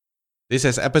This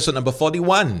is episode number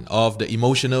 41 of the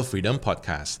Emotional Freedom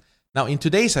Podcast. Now, in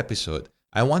today's episode,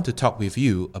 I want to talk with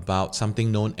you about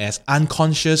something known as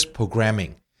unconscious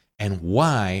programming and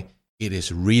why it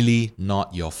is really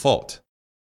not your fault.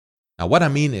 Now, what I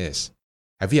mean is,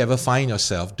 have you ever find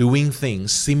yourself doing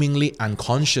things seemingly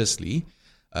unconsciously,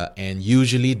 and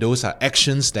usually those are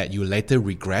actions that you later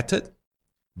regretted?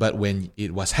 But when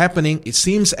it was happening, it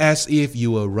seems as if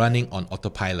you were running on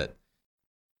autopilot.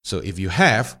 So if you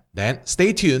have, then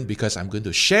stay tuned because I'm going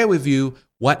to share with you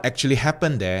what actually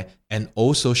happened there and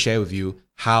also share with you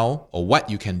how or what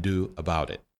you can do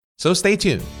about it. So stay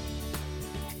tuned.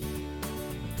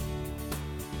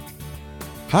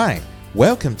 Hi,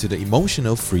 welcome to the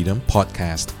Emotional Freedom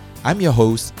Podcast. I'm your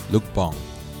host, Luke Bong.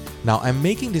 Now, I'm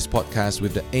making this podcast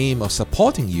with the aim of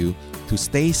supporting you to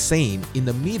stay sane in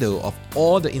the middle of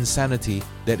all the insanity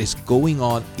that is going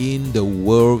on in the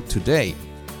world today.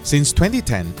 Since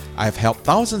 2010, I've helped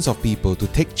thousands of people to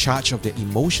take charge of their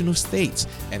emotional states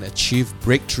and achieve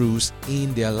breakthroughs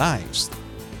in their lives.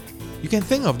 You can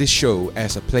think of this show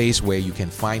as a place where you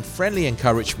can find friendly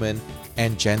encouragement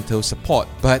and gentle support,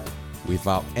 but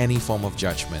without any form of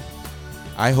judgment.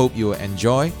 I hope you will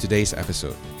enjoy today's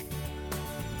episode.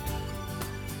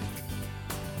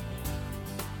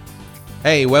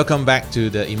 Hey, welcome back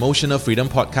to the Emotional Freedom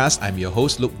Podcast. I'm your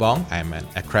host, Luke Bong. I'm an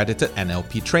accredited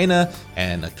NLP trainer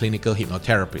and a clinical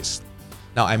hypnotherapist.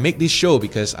 Now, I make this show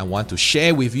because I want to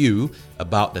share with you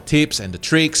about the tips and the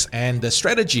tricks and the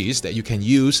strategies that you can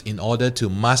use in order to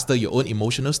master your own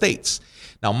emotional states.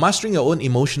 Now, mastering your own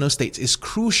emotional states is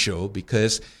crucial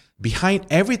because behind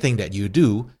everything that you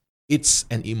do, it's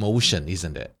an emotion,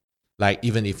 isn't it? Like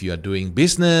even if you are doing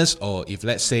business or if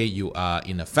let's say you are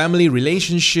in a family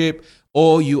relationship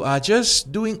or you are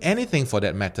just doing anything for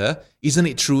that matter, isn't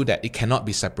it true that it cannot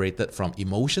be separated from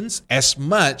emotions as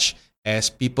much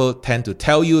as people tend to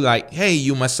tell you like, hey,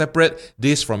 you must separate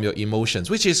this from your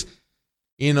emotions, which is,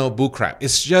 bullcrap.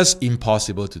 It's just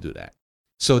impossible to do that.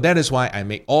 So that is why I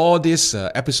make all this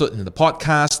episode in the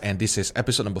podcast, and this is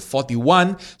episode number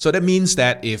 41. So that means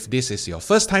that if this is your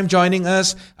first time joining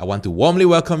us, I want to warmly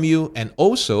welcome you. And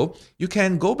also, you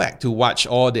can go back to watch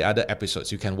all the other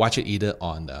episodes. You can watch it either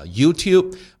on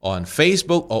YouTube, on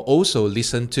Facebook, or also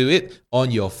listen to it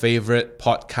on your favorite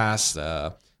podcast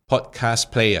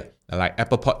player, like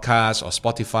Apple Podcasts or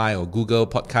Spotify or Google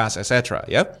Podcasts, etc.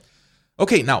 Yeah.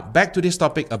 Okay, now back to this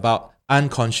topic about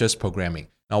unconscious programming.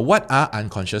 Now, what are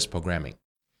unconscious programming?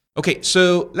 Okay,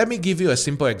 so let me give you a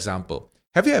simple example.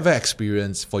 Have you ever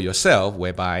experienced for yourself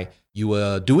whereby you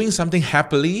were doing something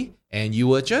happily and you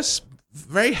were just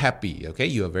very happy, okay?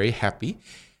 You were very happy.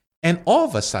 And all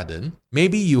of a sudden,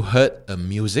 maybe you heard a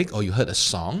music or you heard a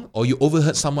song or you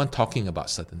overheard someone talking about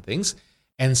certain things.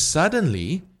 And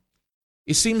suddenly,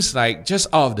 it seems like just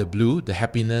out of the blue, the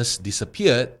happiness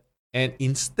disappeared. And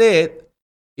instead,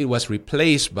 it was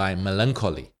replaced by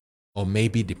melancholy. Or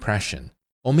maybe depression,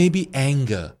 or maybe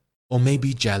anger, or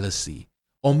maybe jealousy,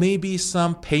 or maybe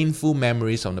some painful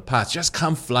memories from the past just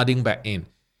come flooding back in.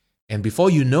 And before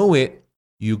you know it,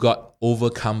 you got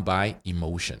overcome by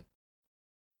emotion.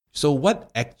 So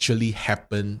what actually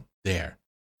happened there?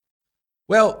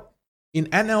 Well, in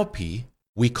NLP,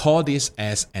 we call this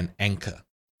as an anchor.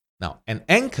 Now, an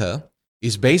anchor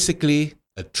is basically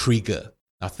a trigger.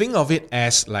 Now, think of it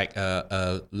as like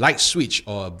a light switch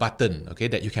or a button, okay,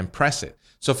 that you can press it.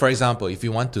 So, for example, if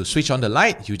you want to switch on the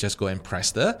light, you just go and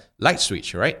press the light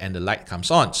switch, right? And the light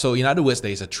comes on. So, in other words, there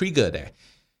is a trigger there.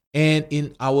 And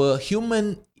in our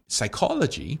human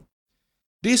psychology,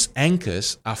 these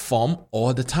anchors are formed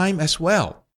all the time as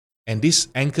well. And these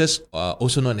anchors are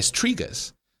also known as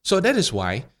triggers. So, that is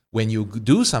why when you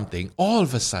do something, all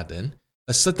of a sudden,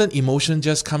 a certain emotion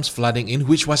just comes flooding in,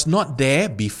 which was not there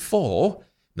before.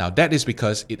 Now, that is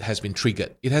because it has been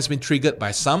triggered. It has been triggered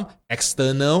by some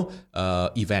external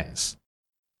events.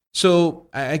 So,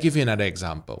 I give you another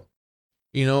example.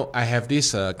 I have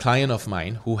this client of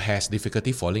mine who has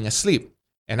difficulty falling asleep.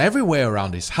 And everywhere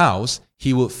around his house,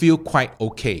 he would feel quite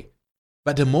okay.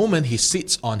 But the moment he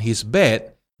sits on his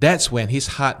bed, that's when his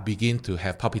heart begins to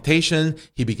have palpitation.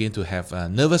 He begins to have a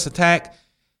nervous attack.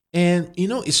 And,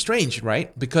 it's strange,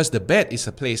 right? Because the bed is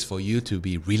a place for you to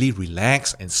be really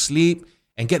relaxed and sleep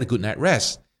and get a good night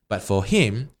rest. But for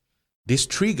him, this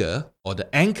trigger or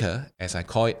the anchor, as I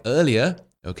called it earlier,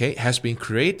 okay, has been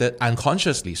created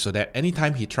unconsciously so that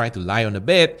anytime he tried to lie on the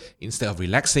bed, instead of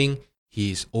relaxing,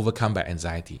 he is overcome by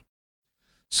anxiety.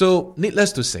 So,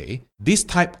 needless to say, this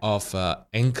type of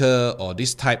anchor or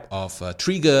this type of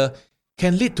trigger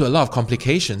can lead to a lot of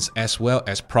complications as well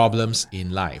as problems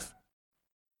in life.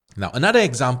 Now, another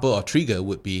example of trigger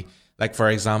would be, like for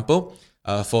example,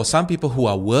 For some people who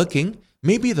are working,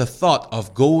 maybe the thought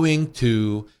of going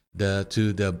to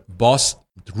the boss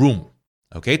room,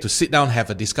 okay, to sit down, have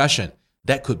a discussion,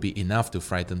 that could be enough to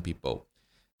frighten people.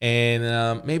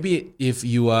 And maybe if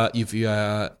you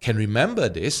can remember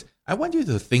this, I want you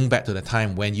to think back to the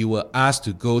time when you were asked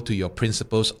to go to your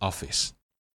principal's office.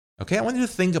 Okay, I want you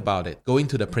to think about it, going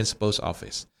to the principal's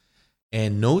office.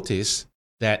 And notice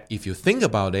that if you think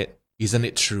about it, isn't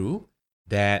it true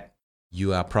that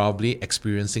you are probably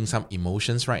experiencing some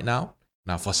emotions right now?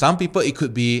 Now, for some people, it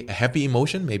could be a happy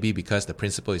emotion, maybe because the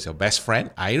principal is your best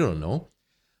friend. I don't know.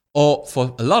 Or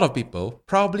for a lot of people,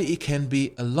 probably it can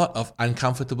be a lot of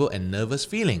uncomfortable and nervous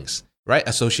feelings, right,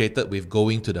 associated with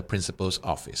going to the principal's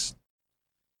office.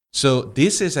 So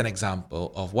this is an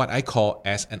example of what I call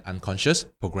as an unconscious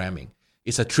programming.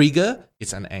 It's a trigger,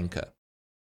 it's an anchor.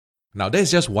 Now,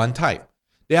 there's just one type.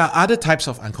 There are other types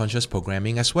of unconscious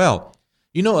programming as well.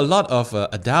 You know, a lot of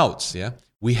adults,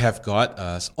 we have got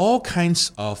all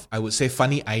kinds of, I would say,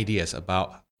 funny ideas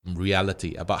about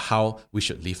reality, about how we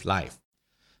should live life.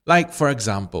 Like, for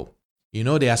example,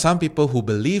 there are some people who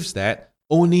believes that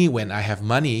only when I have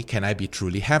money can I be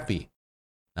truly happy.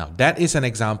 Now, that is an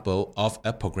example of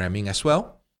a programming as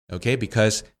well, okay?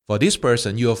 Because for this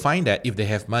person, you will find that if they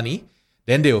have money,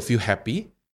 then they will feel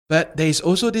happy. But there is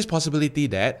also this possibility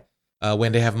that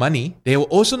when they have money, they will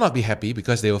also not be happy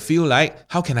because they will feel like,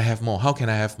 how can I have more? How can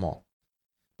I have more?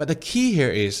 But the key here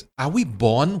is, are we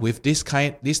born with this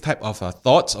type of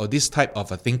thoughts or this type of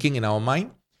thinking in our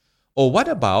mind? Or what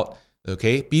about,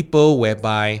 people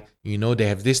whereby, they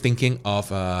have this thinking of,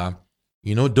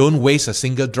 don't waste a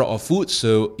single drop of food.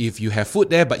 So if you have food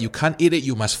there, but you can't eat it,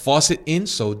 you must force it in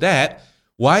so that,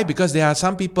 why? Because there are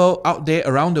some people out there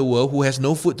around the world who has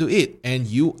no food to eat and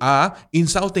you are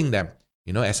insulting them.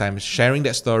 As I'm sharing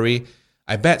that story,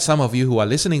 I bet some of you who are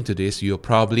listening to this, you'll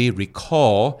probably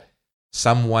recall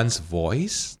someone's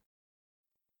voice.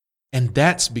 And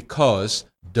that's because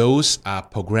those are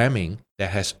programming that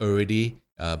has already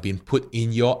been put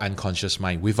in your unconscious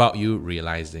mind without you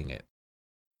realizing it.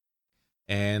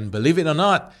 And believe it or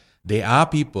not, there are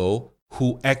people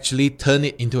who actually turn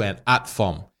it into an art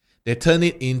form. They turn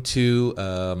it into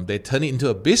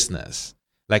a business.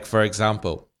 Like, for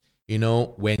example,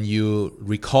 when you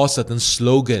recall certain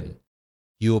slogan,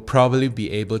 you'll probably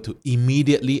be able to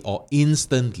immediately or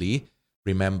instantly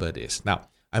remember this. Now,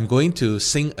 I'm going to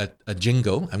sing a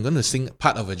jingle. I'm going to sing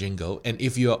part of a jingle. And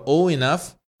if you're old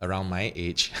enough, around my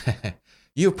age,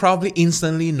 you probably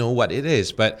instantly know what it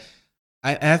is. But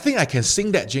I think I can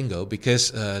sing that jingle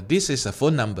because this is a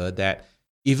phone number that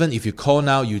even if you call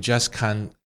now, you just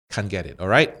can't get it. All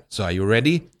right? So are you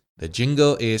ready? The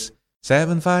jingle is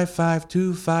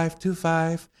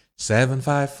 755-2525,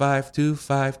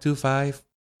 755-2525.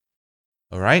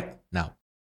 All right? Now,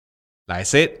 like I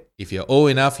said, if you're old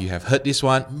enough, you have heard this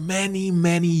one many,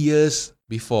 many years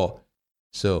before.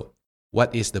 So,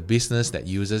 what is the business that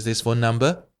uses this phone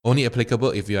number? Only applicable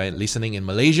if you are listening in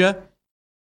Malaysia.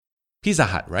 Pizza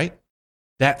Hut, right?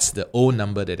 That's the old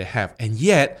number that they have. And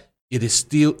yet, it is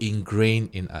still ingrained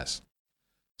in us.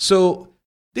 So,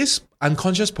 this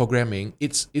unconscious programming,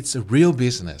 it's a real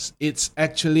business. It's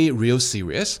actually real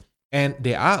serious. And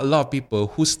there are a lot of people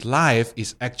whose life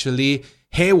is actually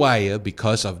haywire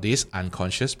because of this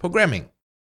unconscious programming.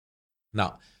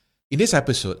 Now, in this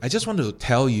episode, I just want to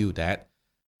tell you that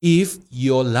if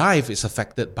your life is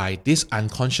affected by this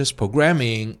unconscious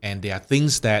programming and there are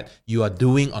things that you are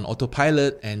doing on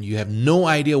autopilot and you have no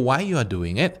idea why you are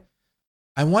doing it,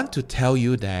 I want to tell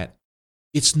you that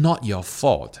it's not your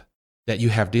fault that you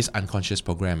have this unconscious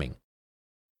programming.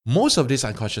 Most of this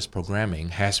unconscious programming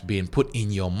has been put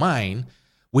in your mind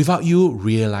without you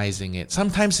realizing it.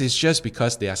 Sometimes it's just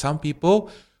because there are some people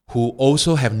who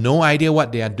also have no idea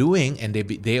what they are doing and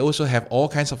they also have all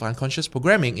kinds of unconscious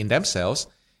programming in themselves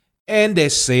and they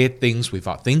say things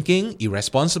without thinking,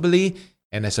 irresponsibly,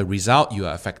 and as a result, you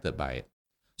are affected by it.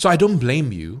 So I don't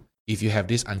blame you if you have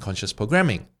this unconscious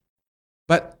programming.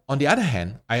 But on the other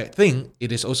hand, I think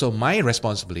it is also my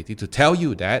responsibility to tell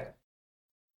you that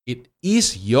it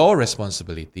is your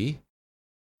responsibility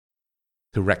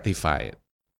to rectify it.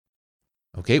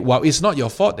 Okay, well, it's not your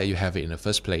fault that you have it in the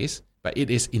first place, but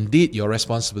it is indeed your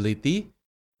responsibility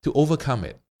to overcome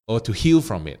it or to heal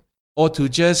from it or to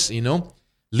just,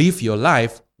 live your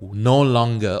life no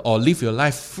longer or live your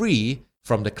life free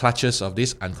from the clutches of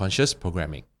this unconscious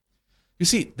programming. You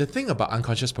see, the thing about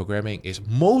unconscious programming is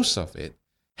most of it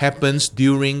happens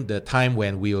during the time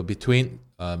when we were between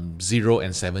 0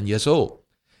 and 7 years old.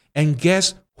 And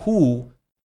guess who,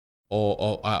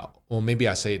 or maybe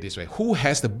I say it this way, who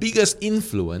has the biggest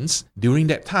influence during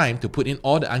that time to put in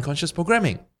all the unconscious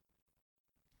programming?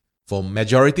 For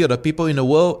majority of the people in the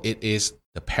world, it is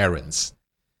the parents.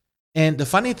 And the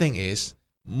funny thing is,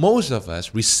 most of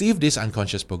us receive this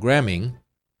unconscious programming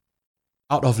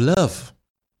out of love.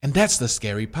 And that's the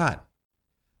scary part.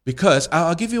 Because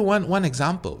I'll give you one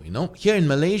example. Here in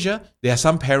Malaysia, there are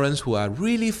some parents who are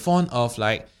really fond of,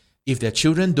 like, if their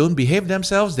children don't behave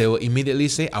themselves, they will immediately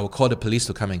say, I will call the police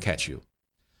to come and catch you.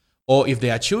 Or if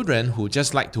there are children who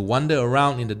just like to wander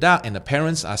around in the dark and the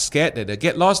parents are scared that they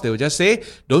get lost, they will just say,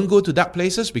 don't go to dark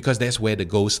places because that's where the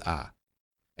ghosts are.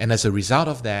 And as a result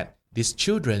of that, these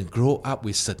children grow up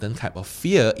with certain type of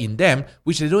fear in them,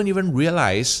 which they don't even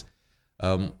realize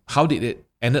how did it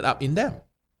ended up in them.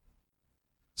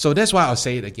 So that's why I'll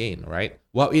say it again, right?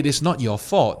 While it is not your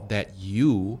fault that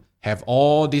you have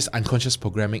all this unconscious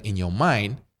programming in your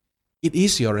mind, it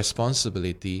is your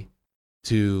responsibility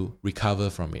to recover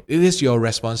from it. It is your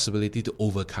responsibility to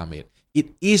overcome it.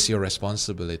 It is your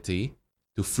responsibility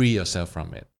to free yourself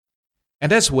from it.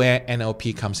 And that's where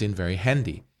NLP comes in very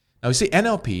handy. Now, you see,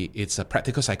 NLP, it's a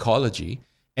practical psychology,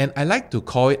 and I like to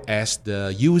call it as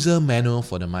the user manual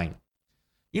for the mind.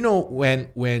 When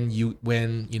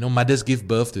mothers give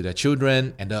birth to their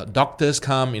children and the doctors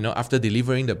come, after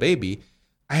delivering the baby,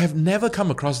 I have never come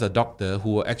across the doctor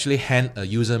who will actually hand a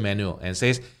user manual and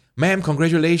says, ma'am,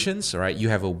 congratulations, right? You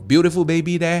have a beautiful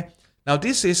baby there. Now,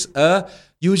 this is a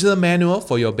user manual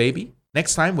for your baby.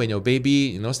 Next time when your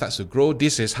baby, starts to grow,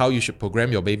 this is how you should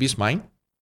program your baby's mind.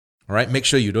 All right, make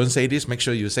sure you don't say this, make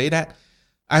sure you say that.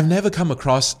 I've never come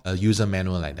across a user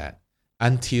manual like that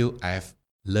until I've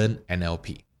learned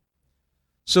NLP.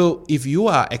 So if you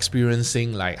are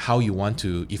experiencing like how you want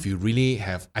to, if you really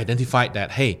have identified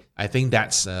that, hey, I think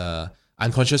that's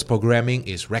unconscious programming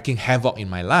is wreaking havoc in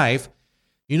my life,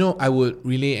 I would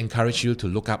really encourage you to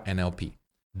look up NLP.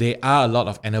 There are a lot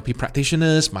of NLP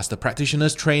practitioners, master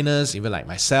practitioners, trainers, even like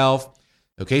myself.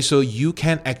 Okay, so you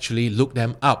can actually look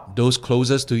them up, those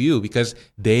closest to you, because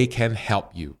they can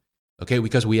help you. Okay,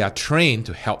 because we are trained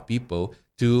to help people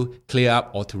to clear up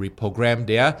or to reprogram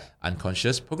their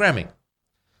unconscious programming.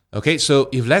 Okay, so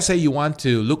if let's say you want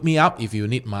to look me up, if you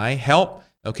need my help,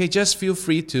 okay, just feel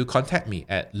free to contact me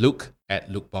at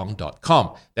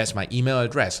luke@lukebong.com. That's my email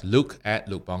address,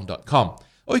 luke@lukebong.com.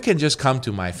 Or you can just come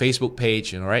to my Facebook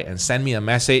page, right, and send me a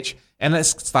message and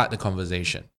let's start the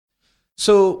conversation.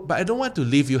 So, but I don't want to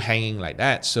leave you hanging like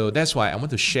that. So that's why I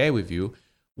want to share with you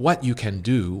what you can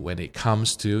do when it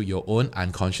comes to your own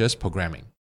unconscious programming.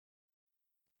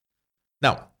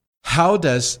 Now, how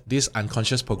does this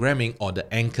unconscious programming or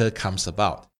the anchor comes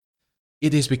about?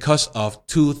 It is because of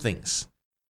two things.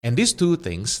 And these two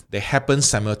things, they happen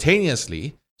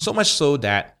simultaneously, so much so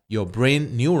that your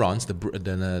brain neurons,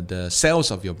 the cells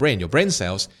of your brain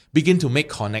cells, begin to make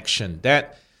connection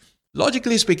that,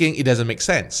 logically speaking, it doesn't make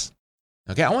sense.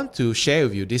 Okay, I want to share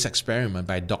with you this experiment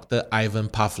by Dr. Ivan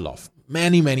Pavlov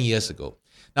many, many years ago.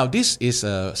 Now, this is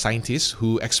a scientist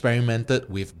who experimented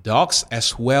with dogs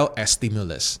as well as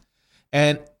stimulus.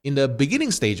 And in the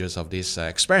beginning stages of this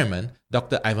experiment,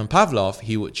 Dr. Ivan Pavlov,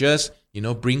 he would just,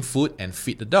 bring food and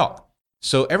feed the dog.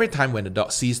 So every time when the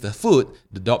dog sees the food,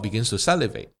 the dog begins to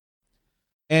salivate.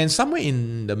 And somewhere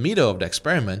in the middle of the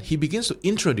experiment, he begins to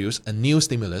introduce a new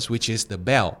stimulus, which is the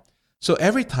bell. So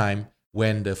every time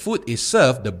when the food is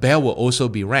served, the bell will also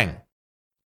be rang.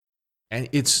 And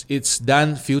it's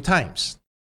done a few times.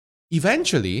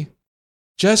 Eventually,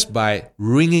 just by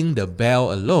ringing the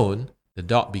bell alone, the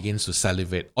dog begins to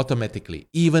salivate automatically,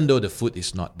 even though the food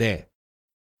is not there.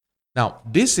 Now,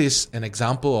 this is an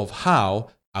example of how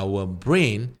our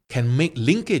brain can make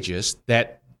linkages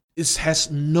that it has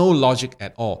no logic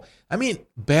at all. I mean,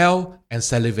 bell and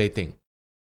salivating.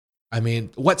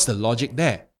 What's the logic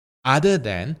there? Other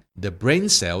than the brain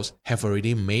cells have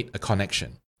already made a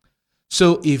connection.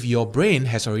 So if your brain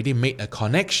has already made a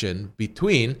connection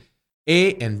between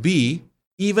A and B,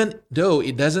 even though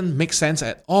it doesn't make sense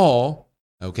at all,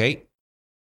 okay,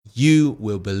 you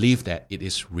will believe that it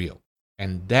is real.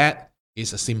 And that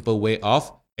is a simple way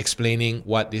of explaining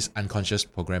what this unconscious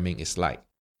programming is like.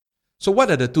 So what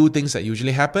are the two things that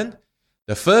usually happen?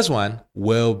 The first one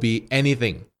will be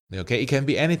anything. Okay, it can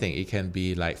be anything. It can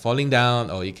be like falling down,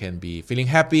 or it can be feeling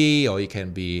happy, or it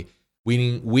can be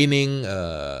winning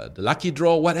the lucky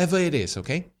draw, whatever it is,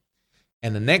 okay?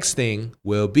 And the next thing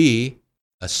will be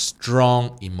a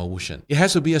strong emotion. It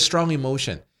has to be a strong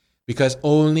emotion, because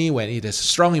only when it is a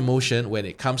strong emotion, when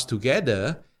it comes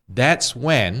together, that's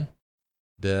when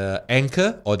the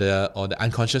anchor or the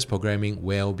unconscious programming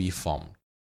will be formed.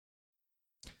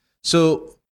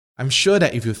 So I'm sure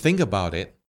that if you think about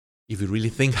it, if you really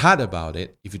think hard about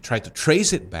it, if you try to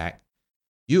trace it back,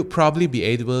 you'll probably be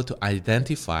able to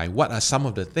identify what are some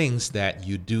of the things that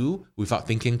you do without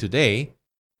thinking today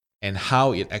and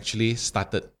how it actually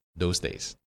started those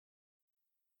days.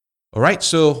 All right,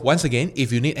 so once again,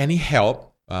 if you need any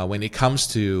help when it comes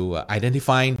to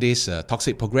identifying this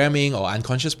toxic programming or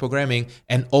unconscious programming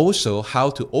and also how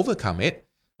to overcome it,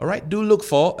 all right, do look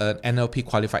for an NLP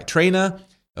qualified trainer,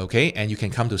 okay, and you can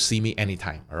come to see me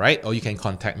anytime, all right, or you can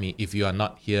contact me if you are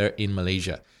not here in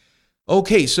Malaysia.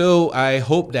 Okay, so I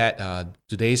hope that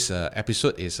today's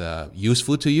episode is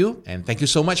useful to you, and thank you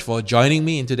so much for joining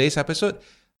me in today's episode.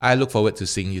 I look forward to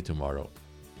seeing you tomorrow.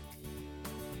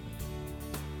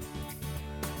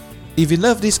 If you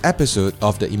love this episode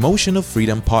of the Emotional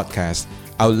Freedom Podcast,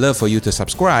 I would love for you to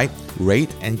subscribe,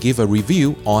 rate, and give a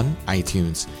review on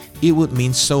iTunes. It would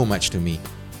mean so much to me.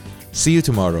 See you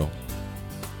tomorrow.